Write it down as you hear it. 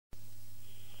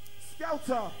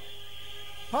Skelter.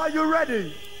 Are you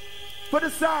ready for the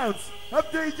sounds of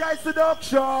DJ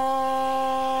Seduction?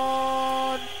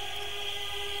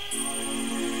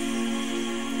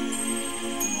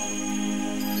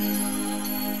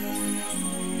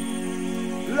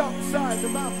 Alongside the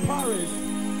Mount Paris.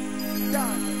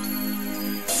 Down.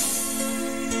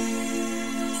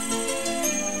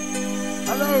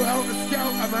 Hello, Helter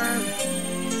Skelter, man.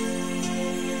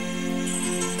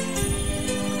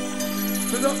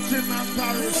 Seduction, Mount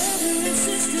Paris.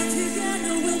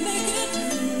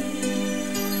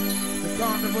 The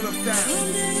Carnival of Dance.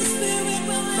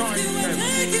 9/10.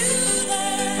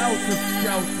 Helter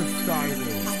Skelter styling.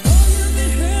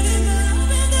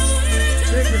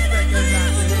 Big respect goes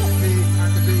out to Hixie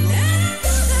and the Beatles.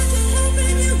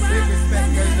 Big respect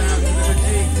goes out to the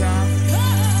Vegeta.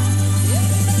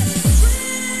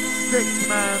 6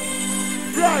 man.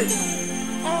 Right,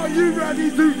 are you ready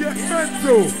to get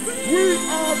mental? We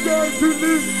are going to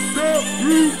lift the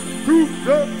roof to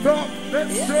the top.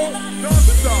 Let's go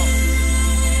non-stop.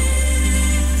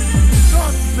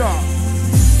 Non-stop.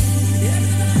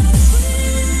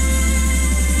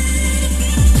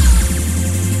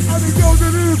 And it goes to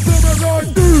do something like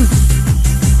this.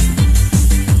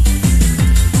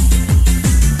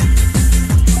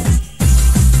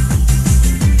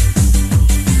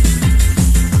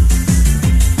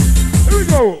 Here we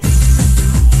go.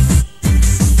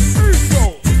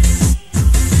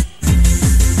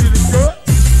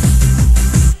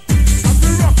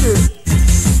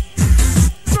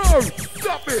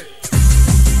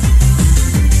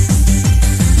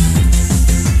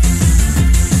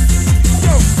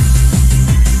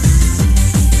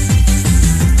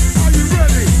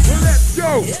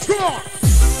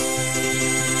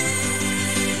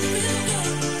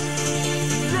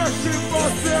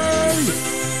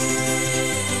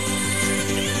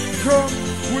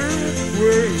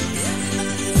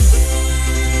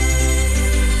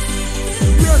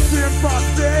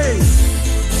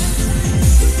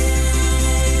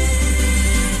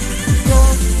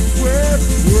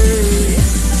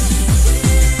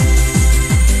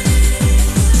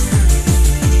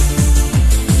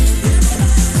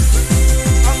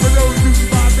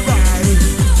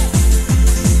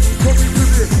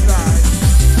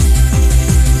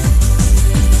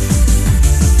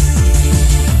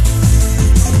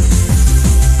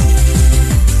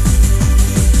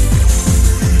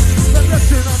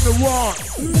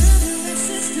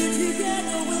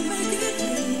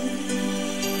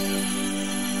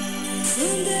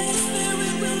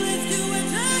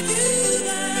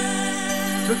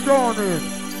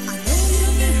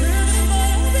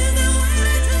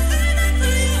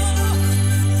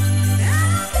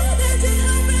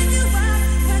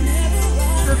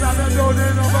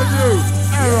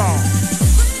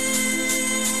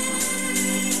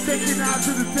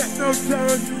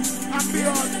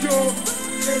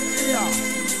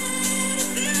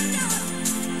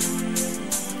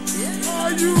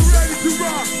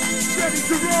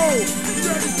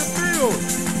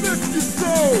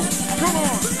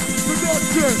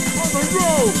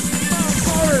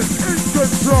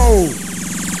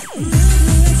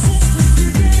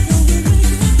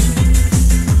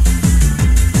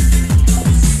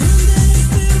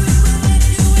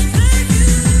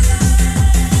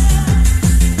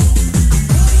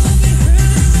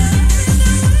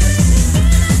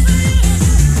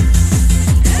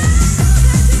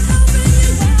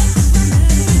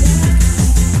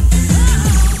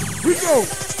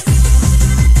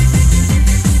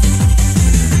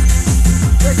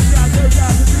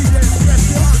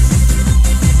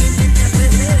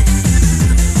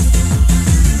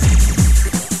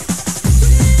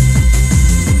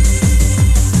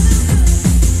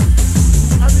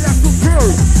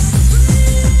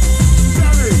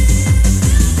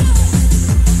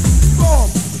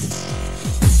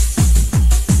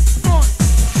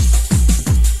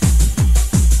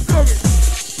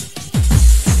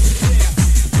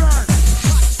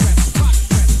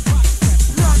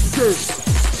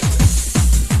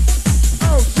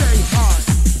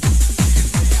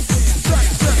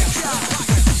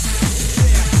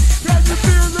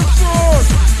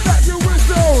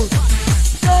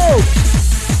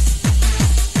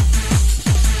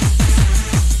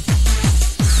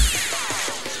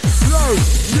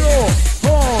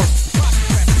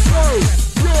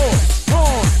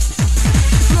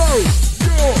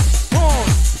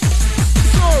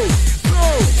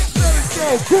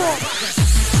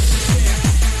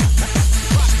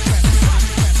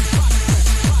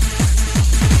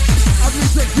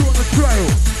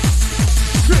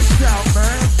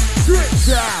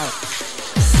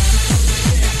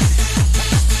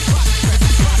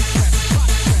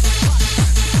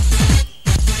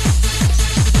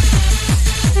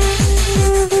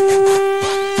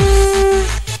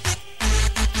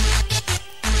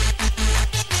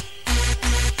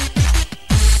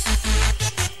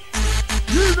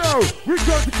 know we're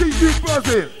going to keep you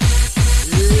buzzing.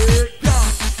 Here it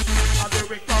comes. I know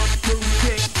it comes to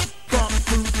kick, comes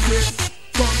to kick,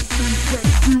 comes to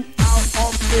take you out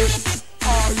of it.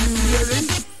 Are you ready?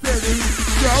 Steady,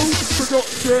 go.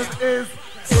 Production is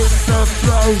in the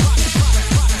flow.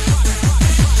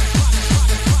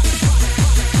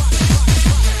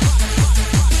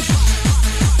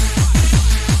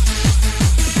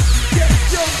 Get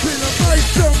jumping and make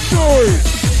some noise.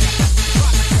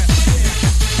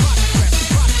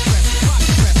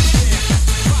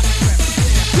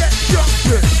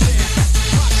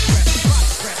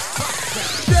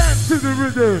 To the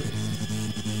rhythm.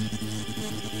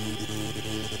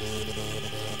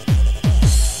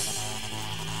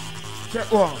 Check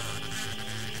one.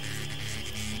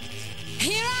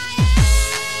 Here I am.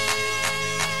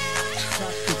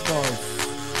 Sacrifice.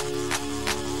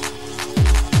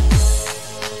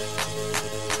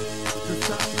 The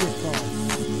sacrifice.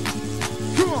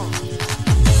 Come on.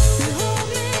 You hold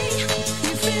me,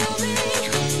 you feel me.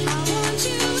 I want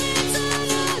you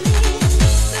eternally.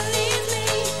 Believe me.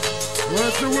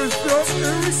 Where's the wisdom?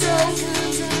 Here we go.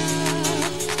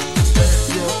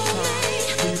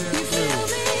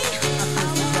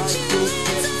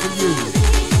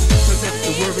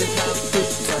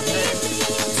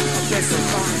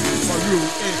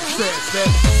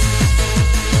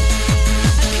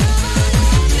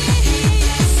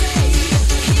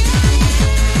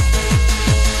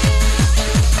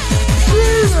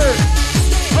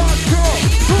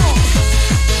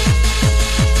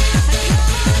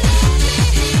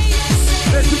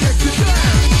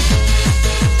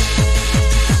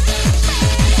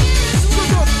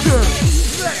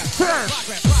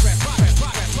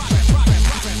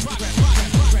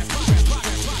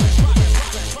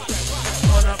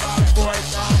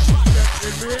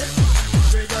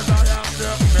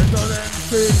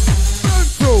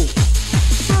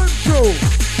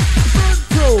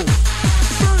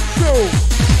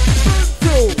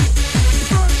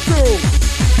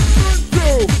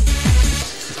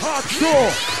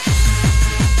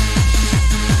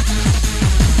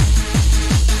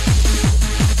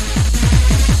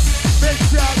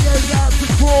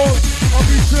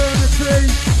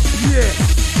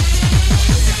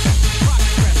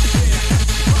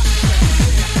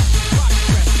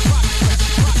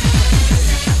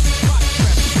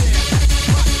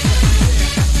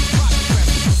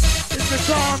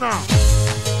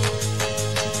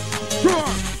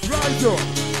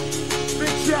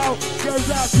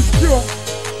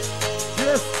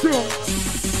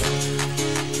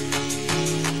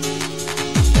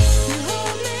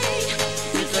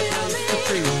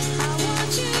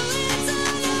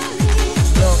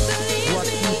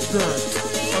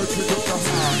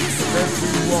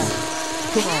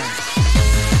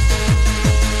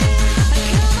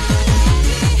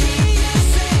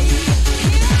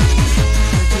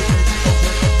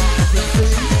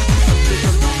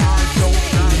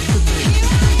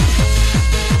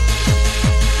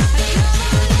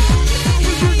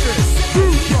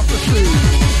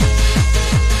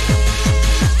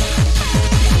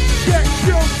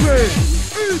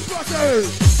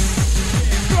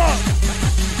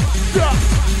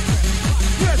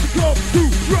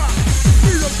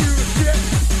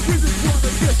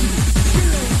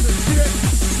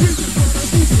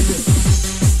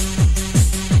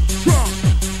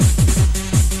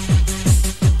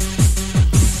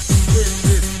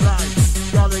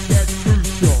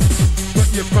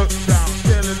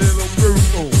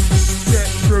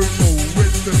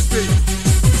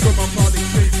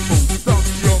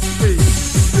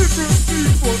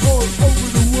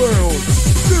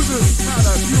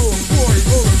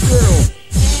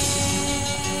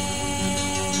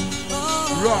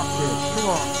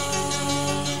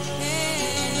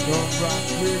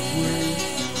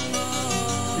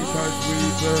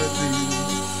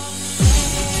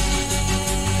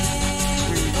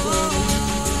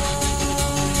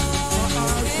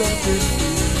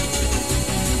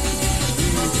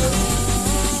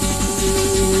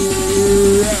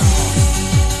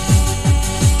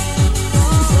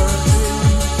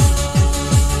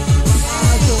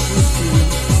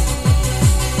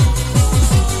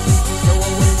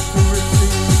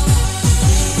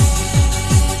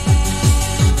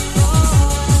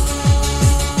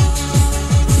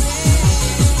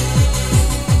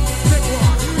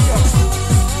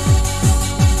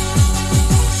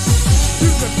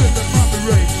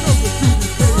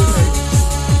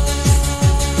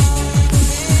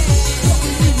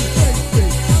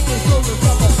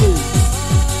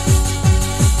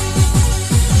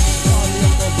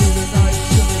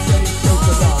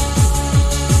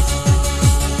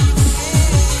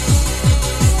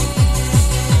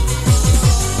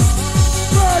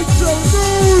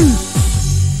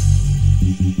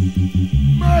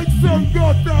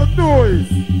 boys.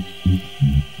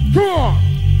 Come on.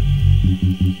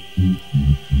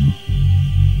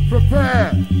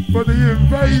 Prepare for the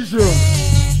invasion.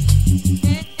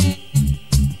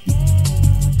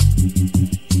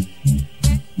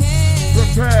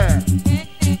 Prepare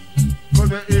for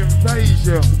the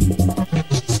invasion.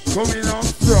 Coming on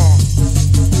strong.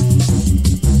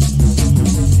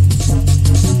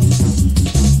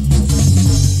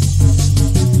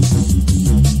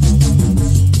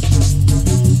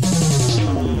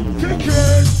 Kick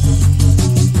it!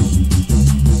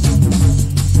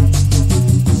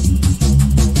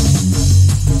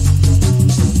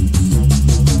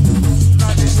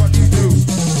 That is what you do.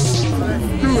 Let's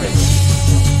do it.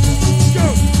 Go!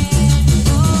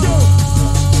 Go!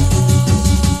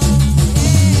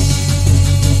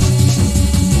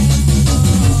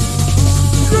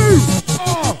 You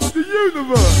are the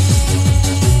universe!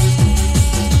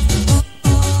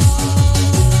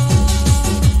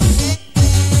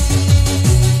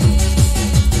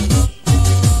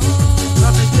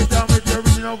 Let me get down with the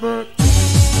original verb.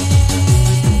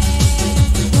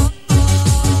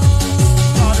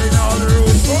 Starting all the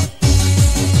rules, what?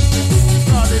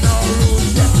 Starting all the rules,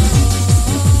 yeah.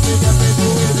 We got to do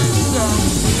it in song.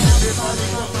 Everybody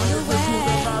got to listen to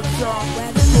the bad song.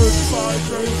 Good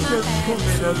vibrations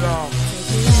coming along.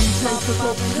 Take the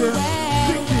option,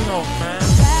 kicking off, man.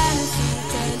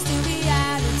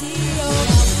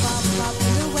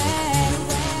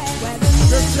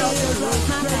 The shelters are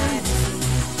coming.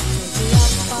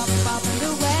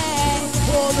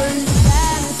 Falling.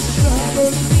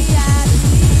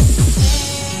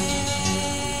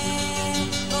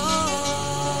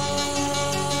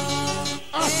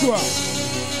 Aqua.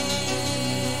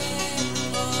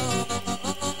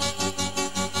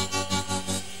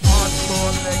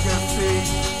 Hardcore legacy.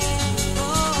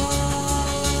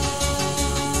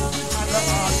 And the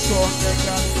hardcore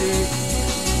legacy.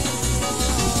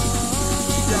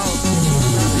 Yo,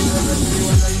 that's the legacy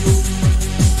when the youth.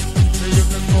 The youth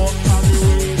can smoke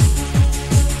Hollywood.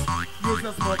 Youth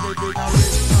can smoke it in a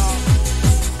rich car.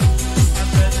 And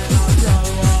then in a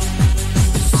Jalwa.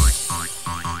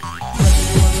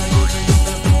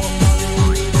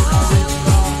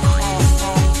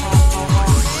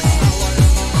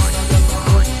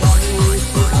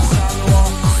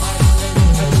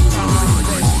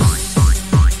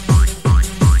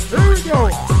 Here we go.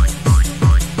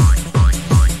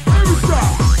 Here we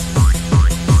start.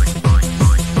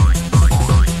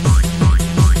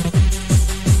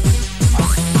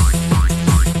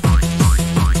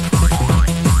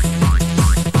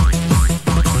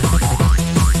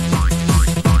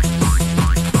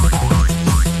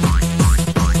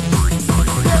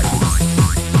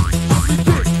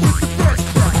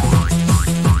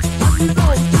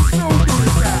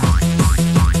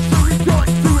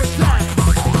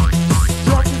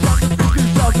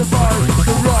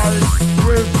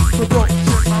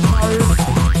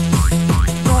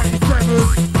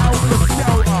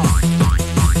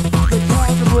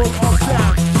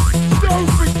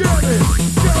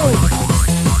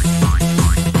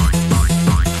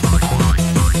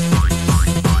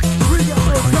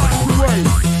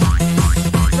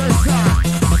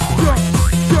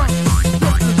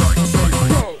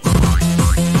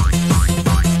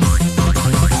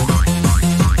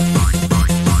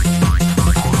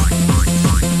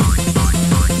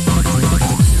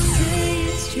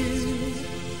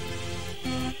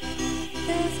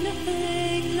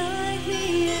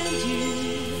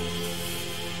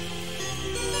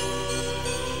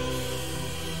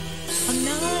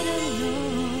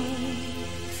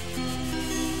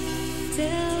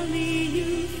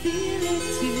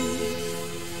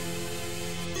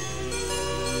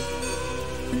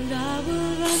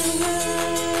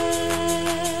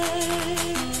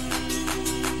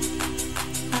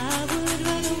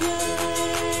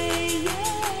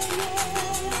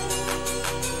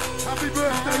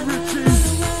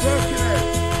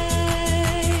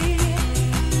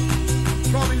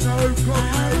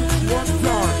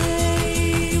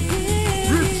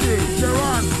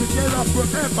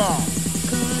 Forever.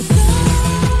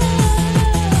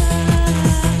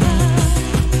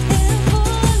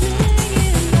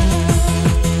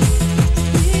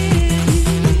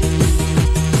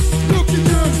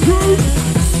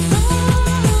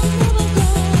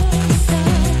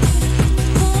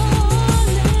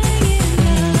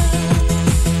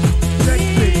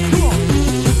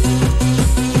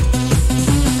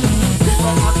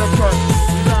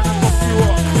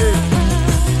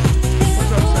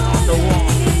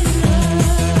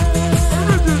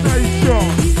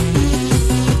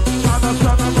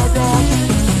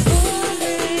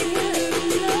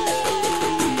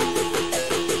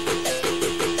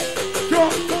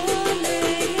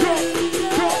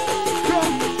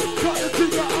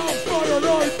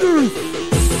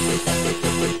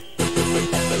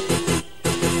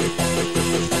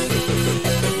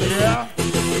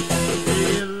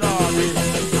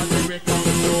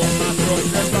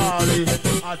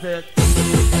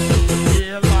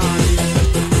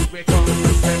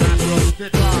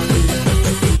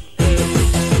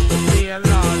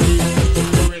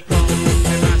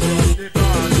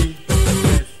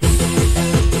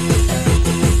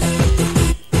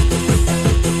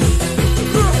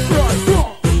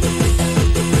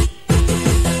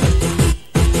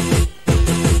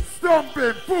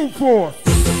 Full force.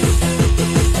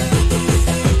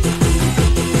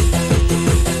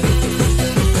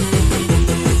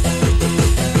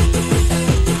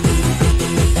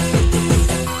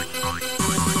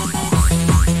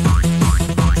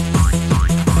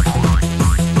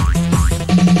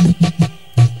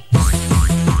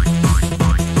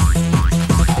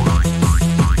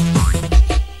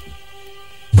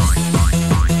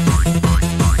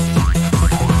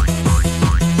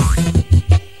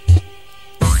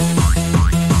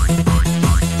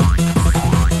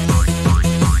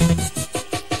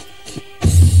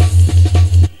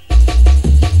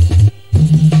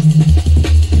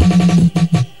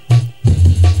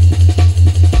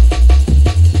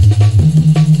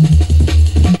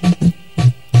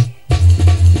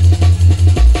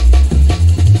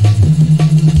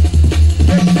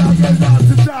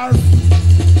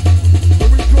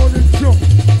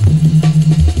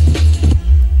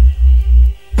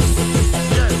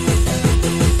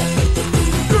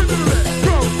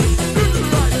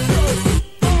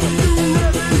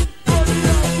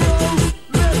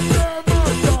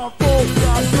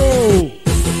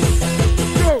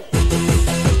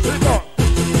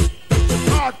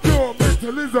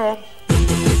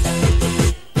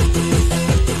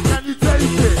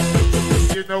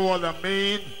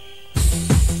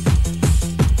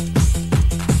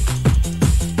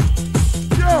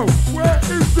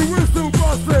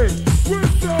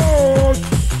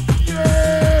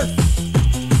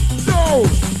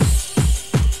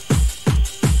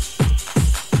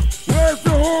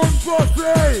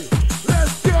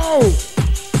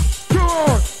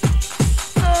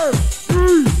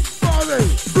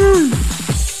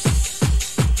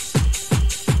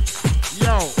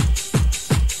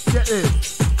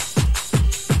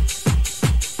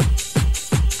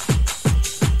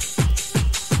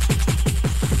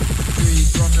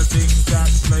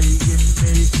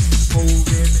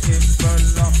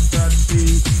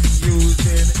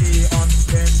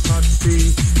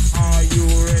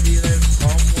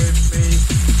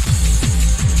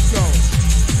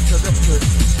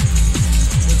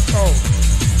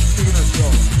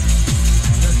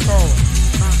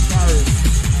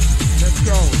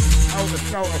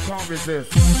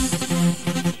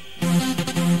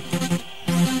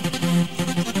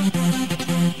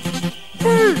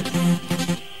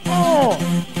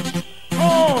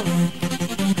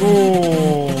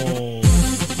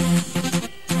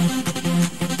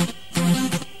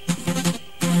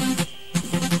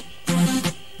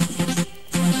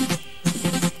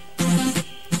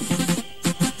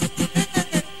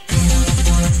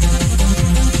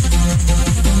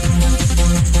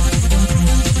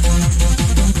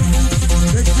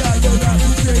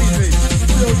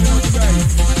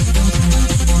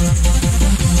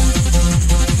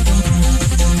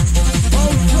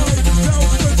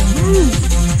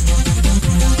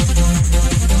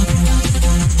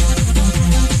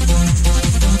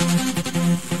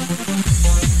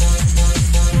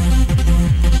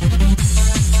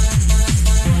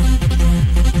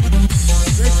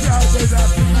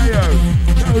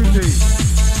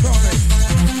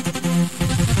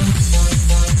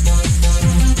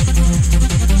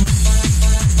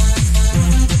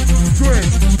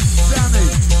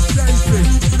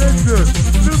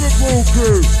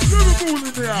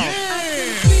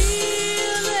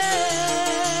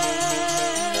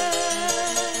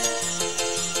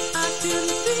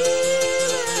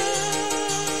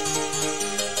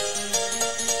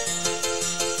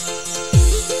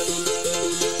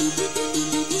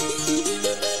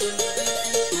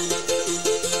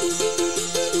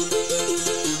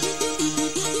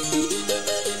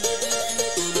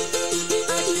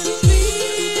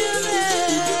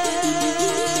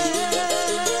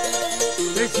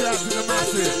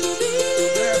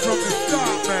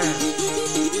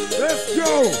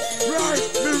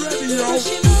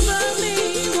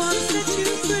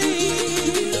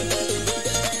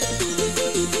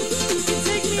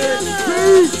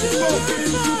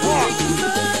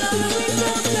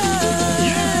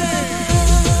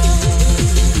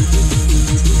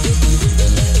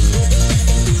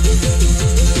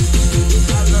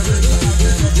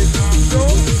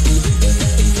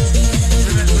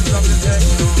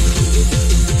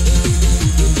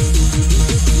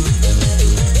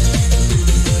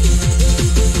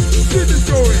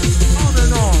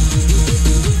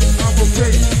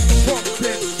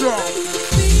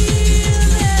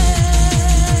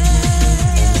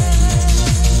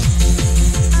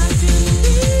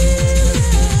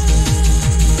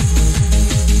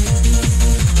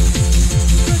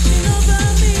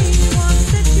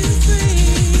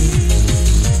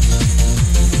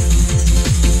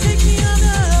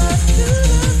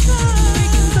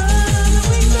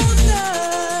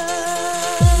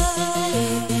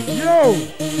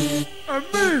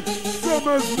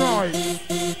 right.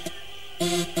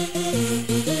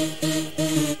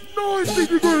 90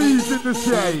 degrees in the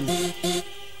shade.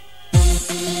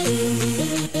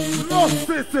 Lost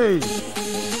City.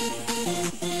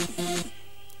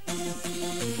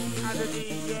 And the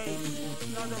DJ,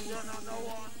 none of them on the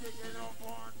one, kicking up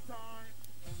one time.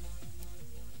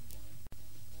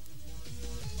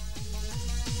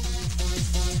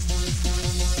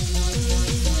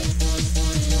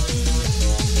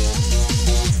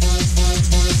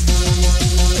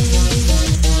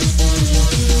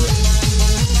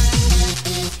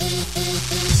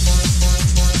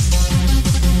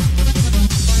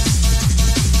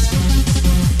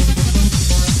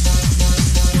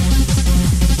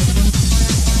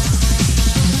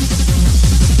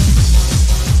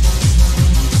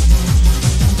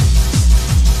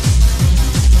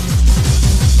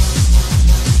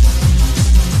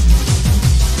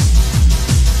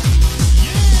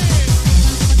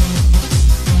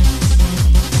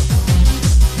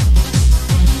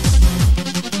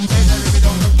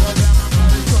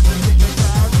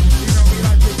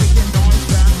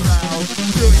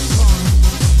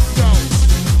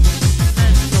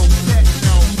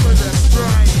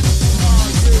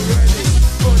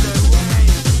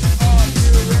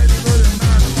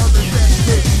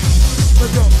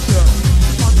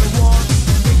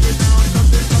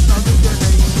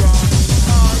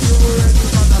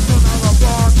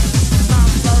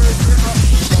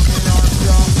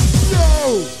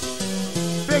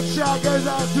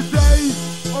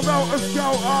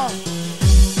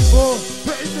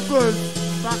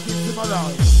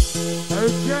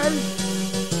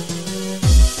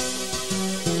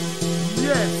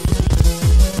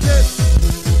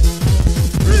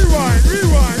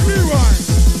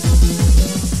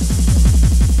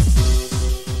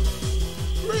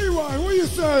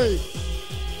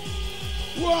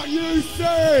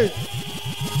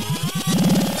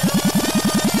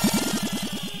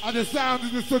 The sound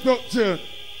of the seduction.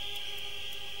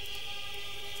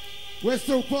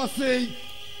 Whistle posse,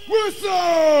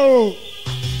 whistle!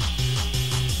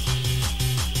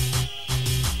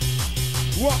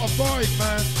 What a vibe,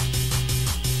 man.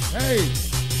 Hey,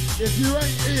 if you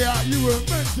ain't here, you weren't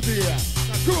meant to be here.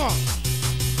 Now come on.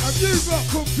 Have you not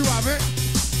come to have it?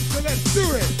 So let's do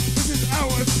it. This is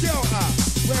Helter Skelter,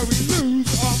 where we lose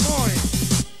our mind.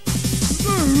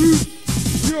 Lose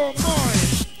your mind.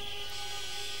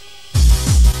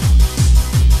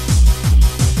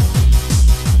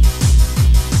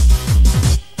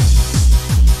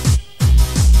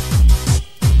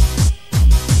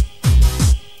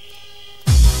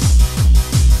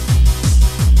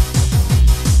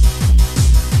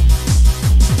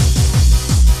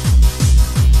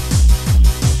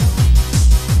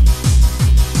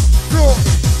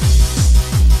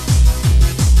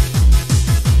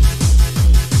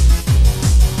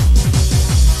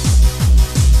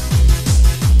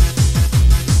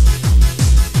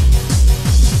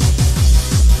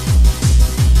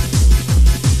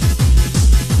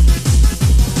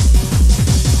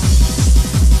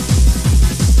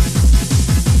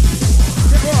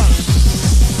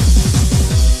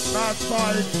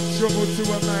 Trouble to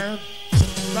a man,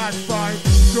 bad fight,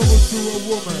 trouble to a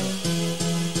woman.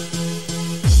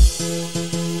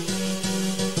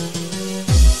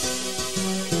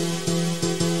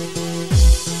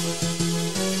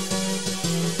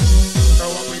 So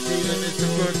what we're feeling is a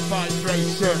good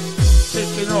vibration,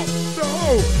 picking up the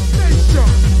whole nation.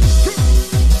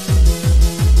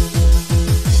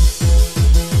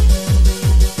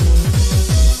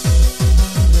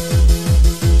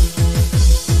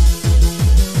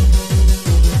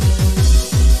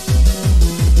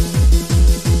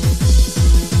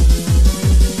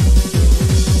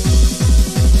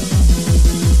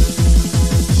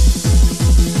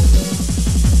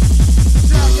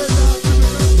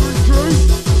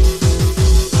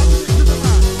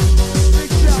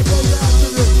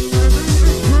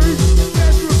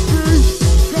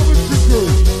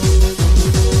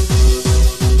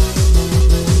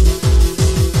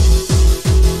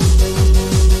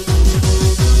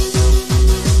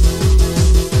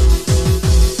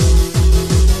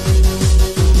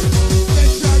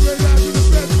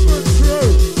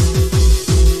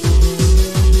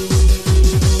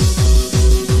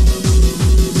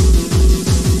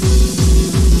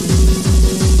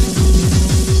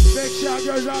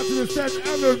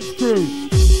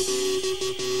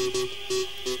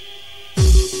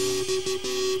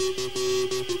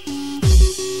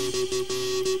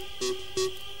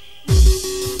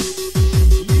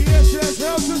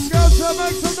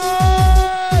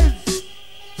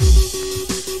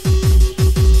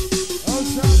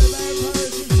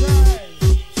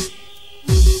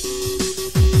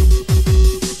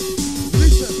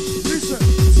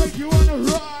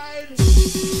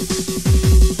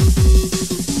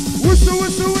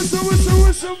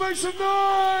 make some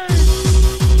noise!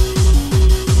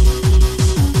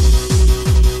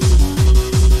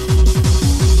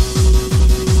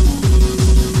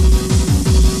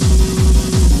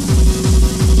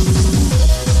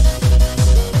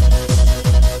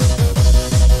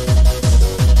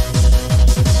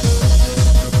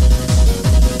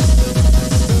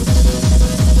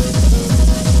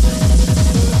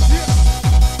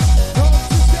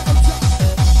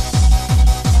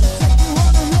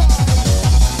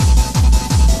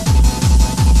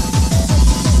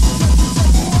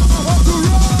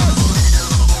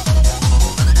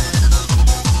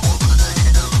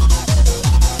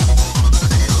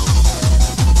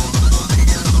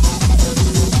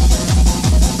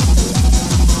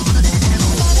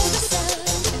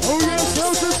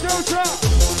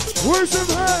 Where's some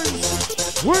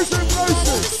hands? Where's some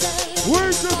voices?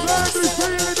 Where's the family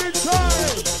feeling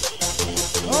inside?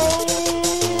 Oh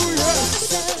yes!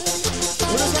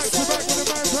 We're back to back with the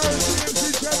man Paris and MC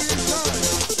Chevy inside.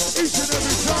 Each and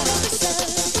every time.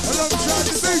 Alongside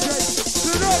the DJ,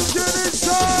 Seduction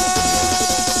inside!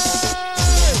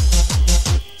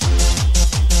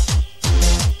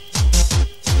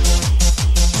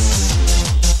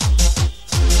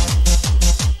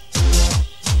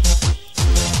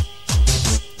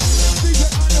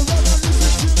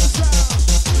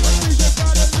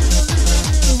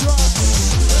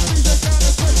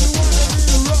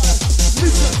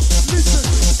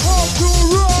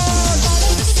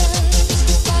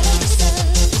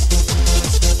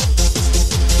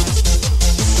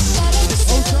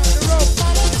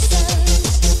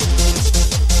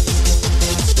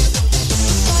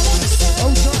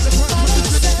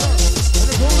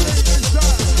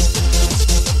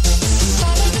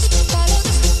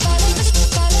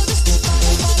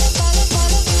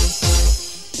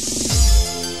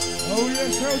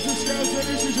 Helter Skelter,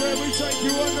 this is where we take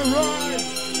you on the ride.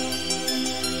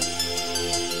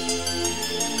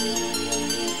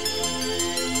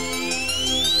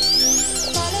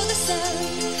 Follow the sun,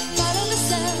 follow the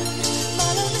sun,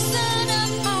 follow the sun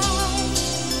up high.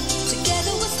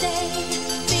 Together we'll stay,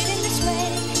 feeling this way.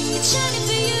 It's shining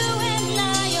for you and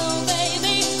I, oh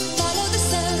baby. Follow the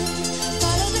sun,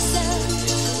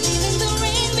 leaving the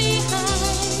rain behind.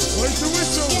 Where's the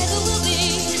whistle? Together we'll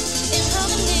be in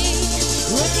harmony.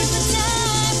 Look at the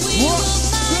time, we will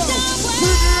find our way. To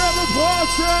the other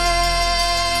party!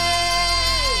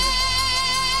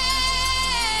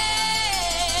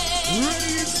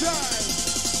 Ready inside!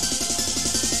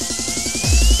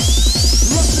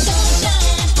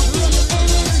 Sunshine, I feel your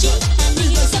energy. I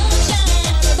need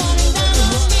sunshine, falling down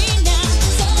on me now.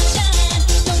 Sunshine,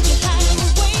 don't you hide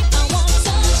away. I want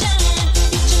sunshine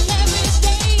each and every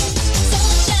day.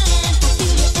 Sunshine, I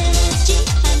feel your energy.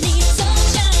 I need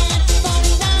sunshine,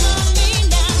 falling down on me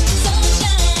now.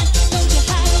 Sunshine, don't you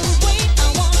hide away. I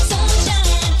want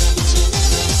sunshine each and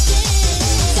every day.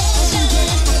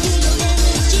 Sunshine, I feel your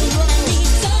energy. I need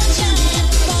sunshine,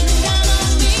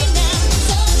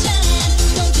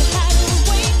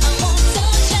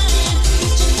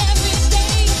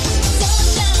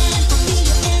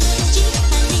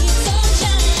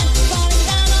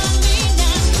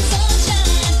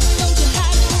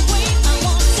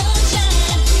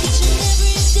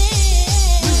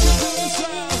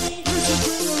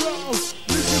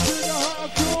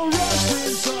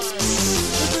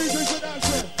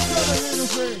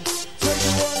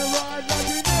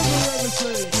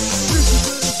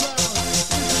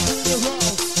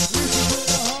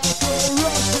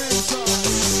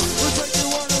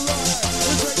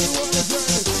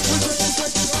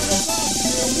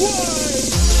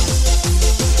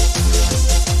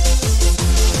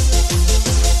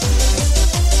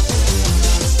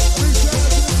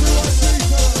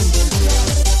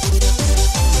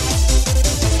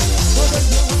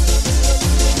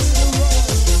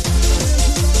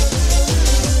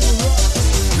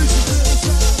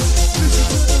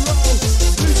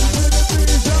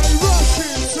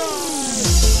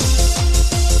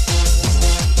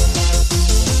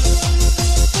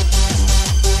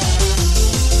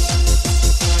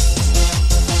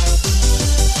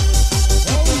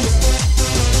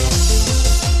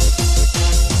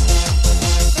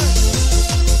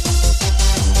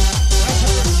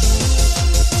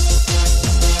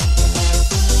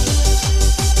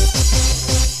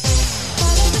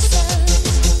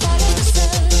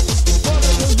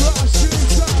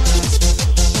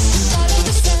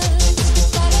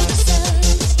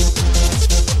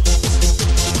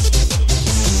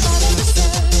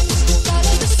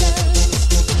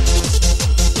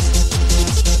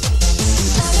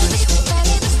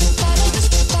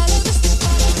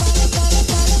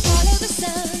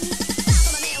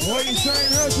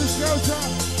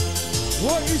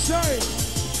 say?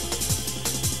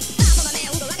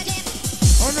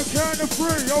 On the count of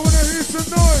three, I wanna hear some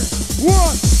noise.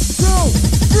 1,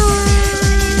 2, 3!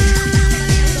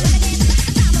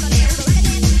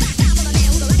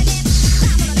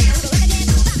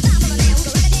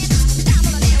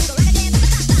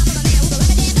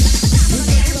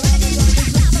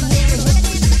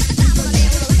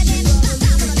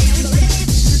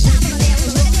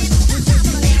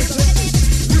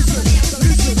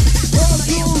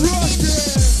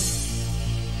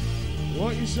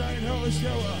 What you saying, Helter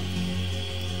Skelter?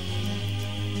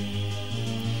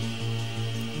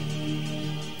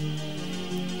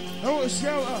 Helter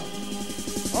Skelter,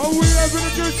 are we having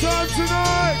a good time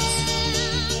tonight?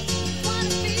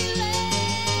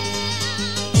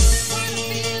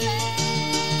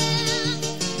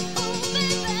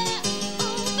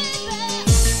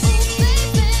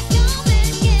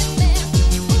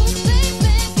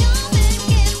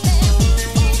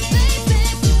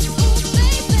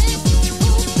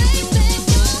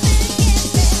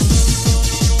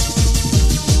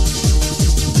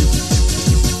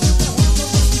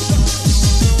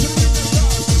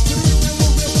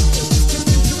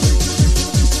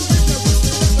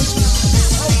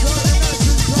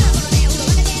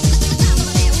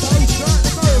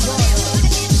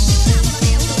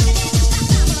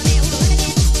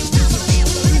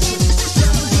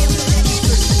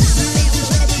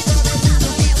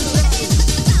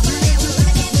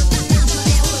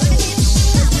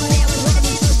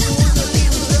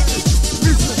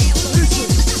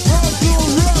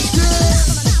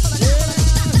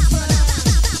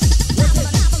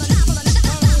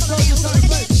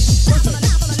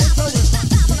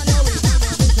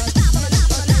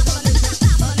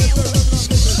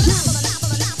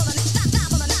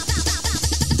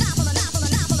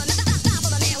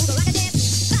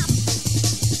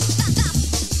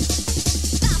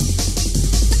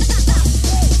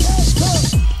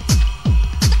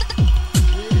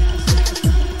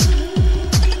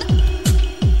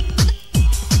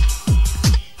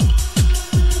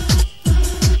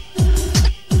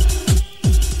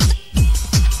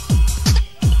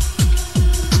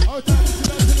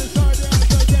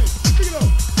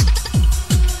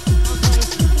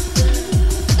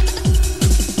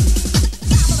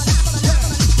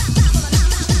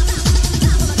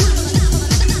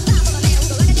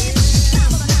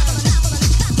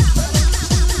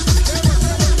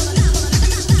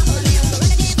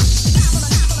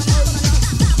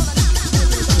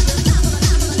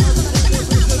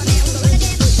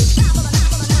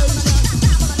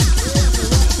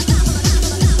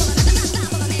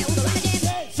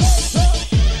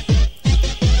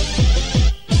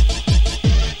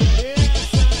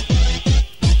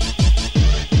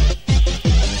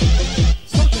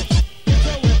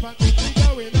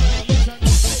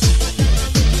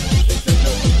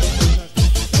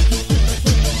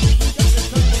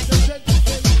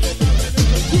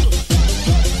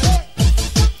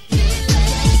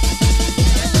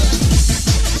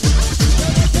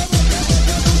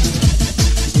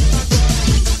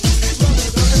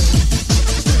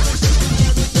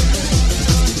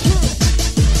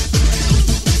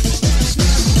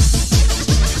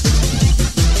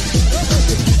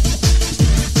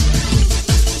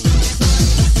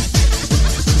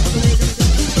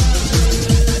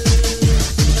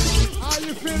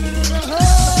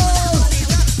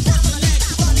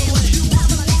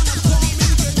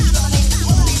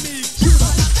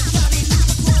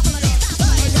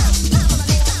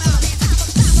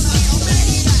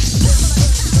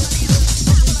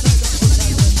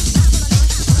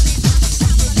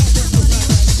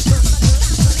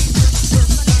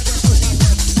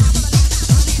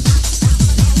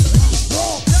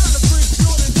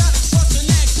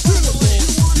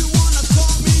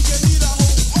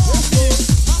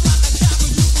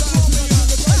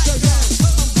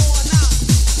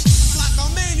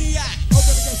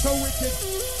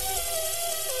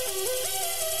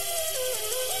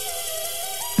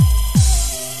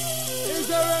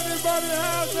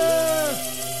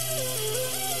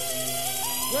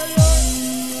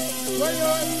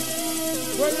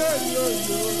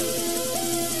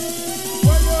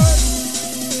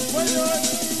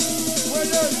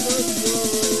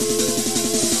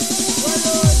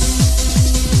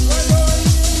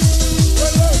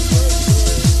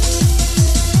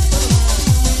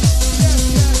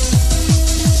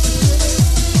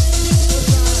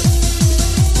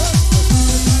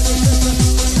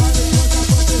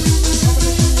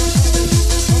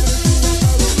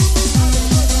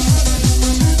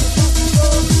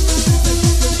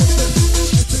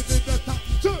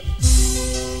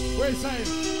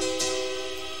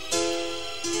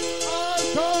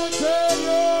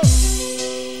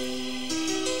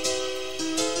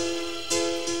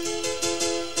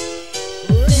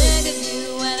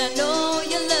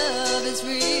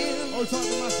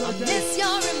 miss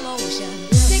your emotion.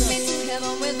 Take me to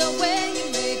heaven with the way you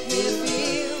make me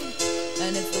feel.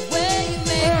 And it's the way you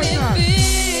make me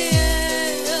feel.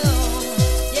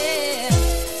 Yeah.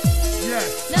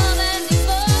 Yes. Love and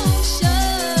devotion.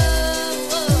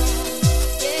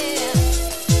 Yeah.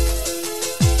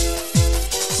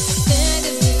 Think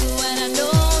of you and I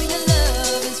know your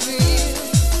love is real.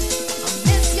 I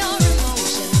miss your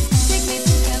emotion. Take me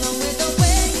to heaven with the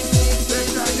way you make me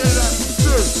feel. Love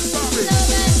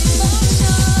and devotion.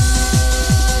 Love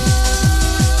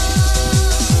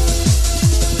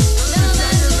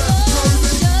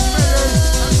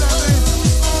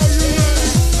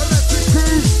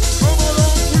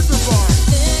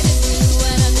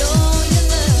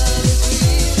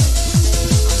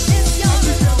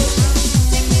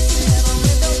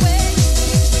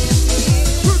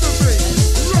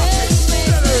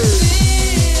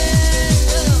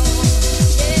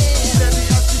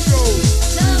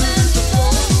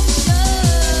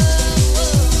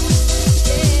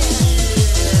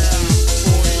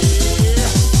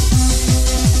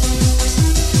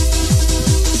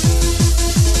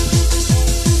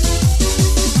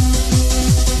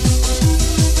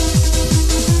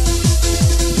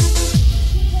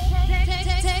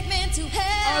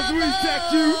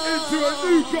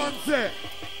and concept.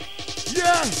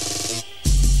 Yeah.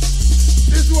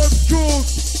 This one's called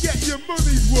Get Your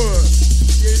Money's Worth.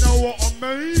 You know what I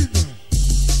mean?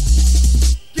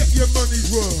 Get your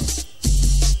money's worth.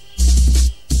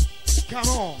 Come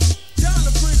on. Down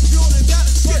the brick building, got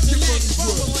it Get your fucking money's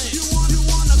bubbling. worth. You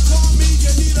wanna call me,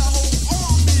 you need a whole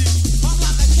army. I'm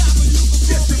like a copper, you can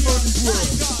Get call your me a money's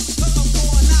worth. tiger, 'cause I'm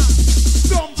going out.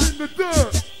 Stomp in the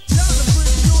dirt. Down the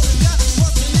brick building, got it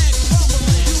fucking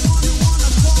bubbling. You wanna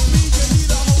call me, you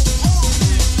need a whole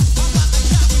army. I'm like a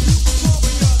copper, you can call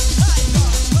me a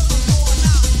tiger, 'cause I'm going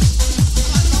out.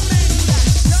 Like a maniac.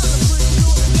 Down the brick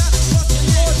building, got it fucking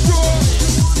bubbling.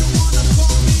 You wanna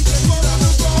call me, you need a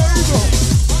whole army.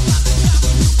 I'm like a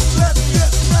copper, you can Let's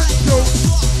get mental.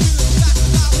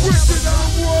 Wicked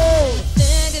and wild.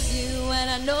 Think of you and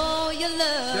I know your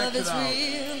love Check it is out.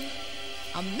 real.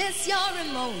 I miss your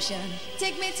emotion.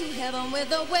 Take me to heaven with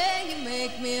the way you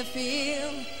make me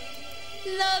feel.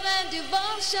 Love and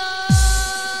devotion.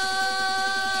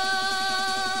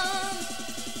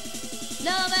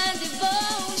 Love and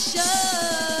devotion.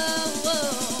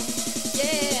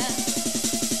 Yeah.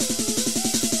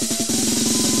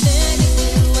 Think of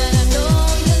you and I know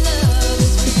your love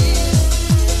is real.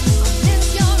 I miss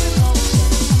your emotion.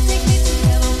 Take me to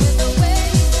heaven with the way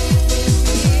you make me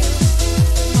feel.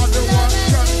 Love and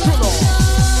devotion.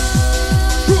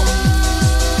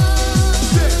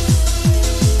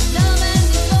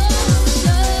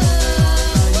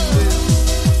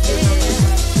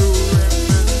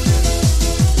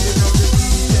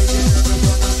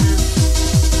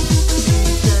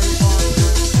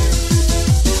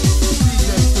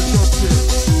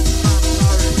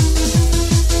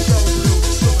 Love and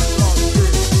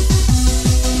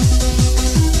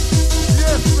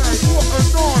Yes, mate, what a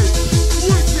night.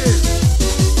 Wicked.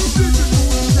 Digital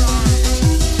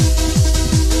shine.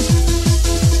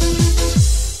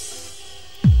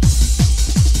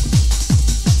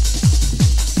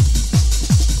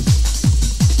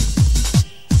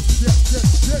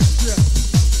 Yeah.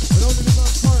 And only the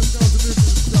man time knows the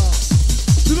movement star.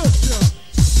 Seduction.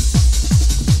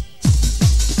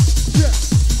 Yeah.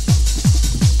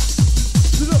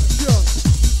 Seduction.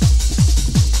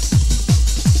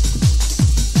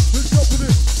 Let's go for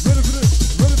this. Ready for this.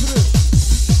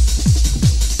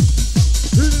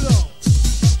 Heat it up.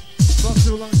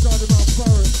 Massive alongside the man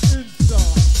Paris.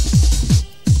 Inside.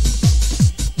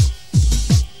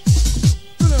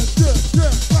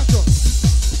 Yeah. Back up.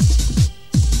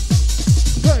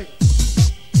 Hey.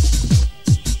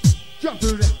 Jump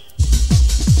through that.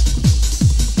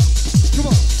 Come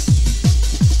on.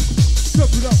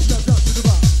 Jump it up, down to the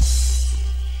back.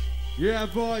 Yeah,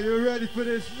 boy, you ready for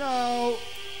this now?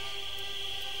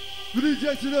 The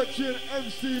DJ Seduction,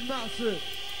 MC Massive.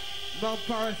 Mount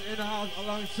Paris in the house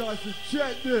alongside, so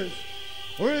check this.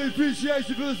 I really appreciate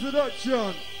you for the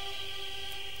seduction.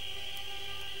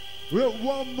 We got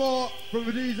one more from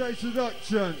the DJ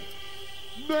Seduction.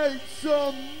 Make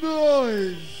some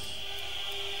noise.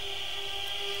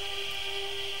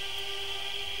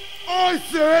 I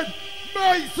said,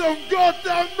 make some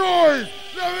goddamn noise.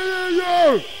 Let me hear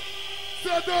you.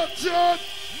 Seduction,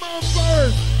 Mount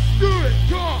Paris. Do it,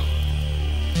 come on.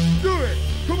 Do it,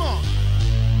 come on.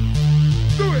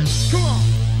 Do it, come on.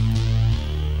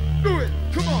 Do it,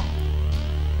 come on.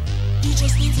 DJ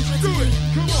Speeds and Do it,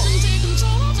 come on. take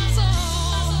control of my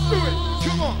soul. Do it,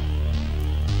 come on.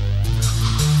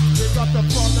 They got the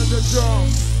fun of the drum.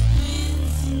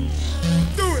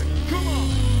 Do it, come on.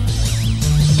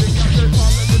 Think I can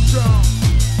follow the drum.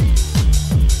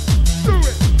 Do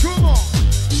it, come on.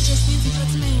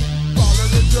 Follow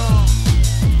the drum.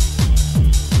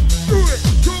 Do it,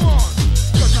 come on.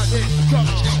 Just like this, come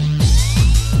on.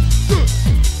 Do it.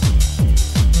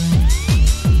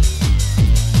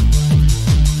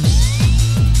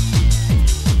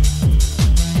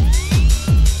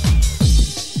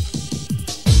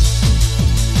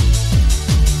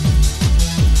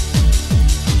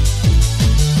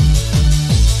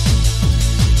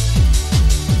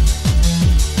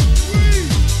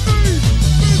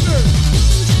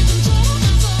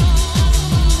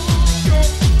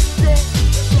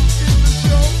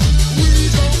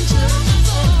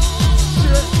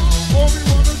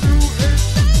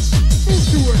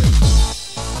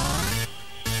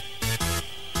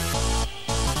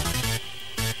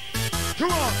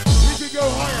 Come on, we can go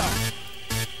higher.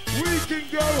 We can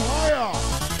go higher.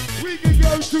 We can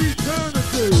go to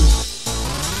eternity.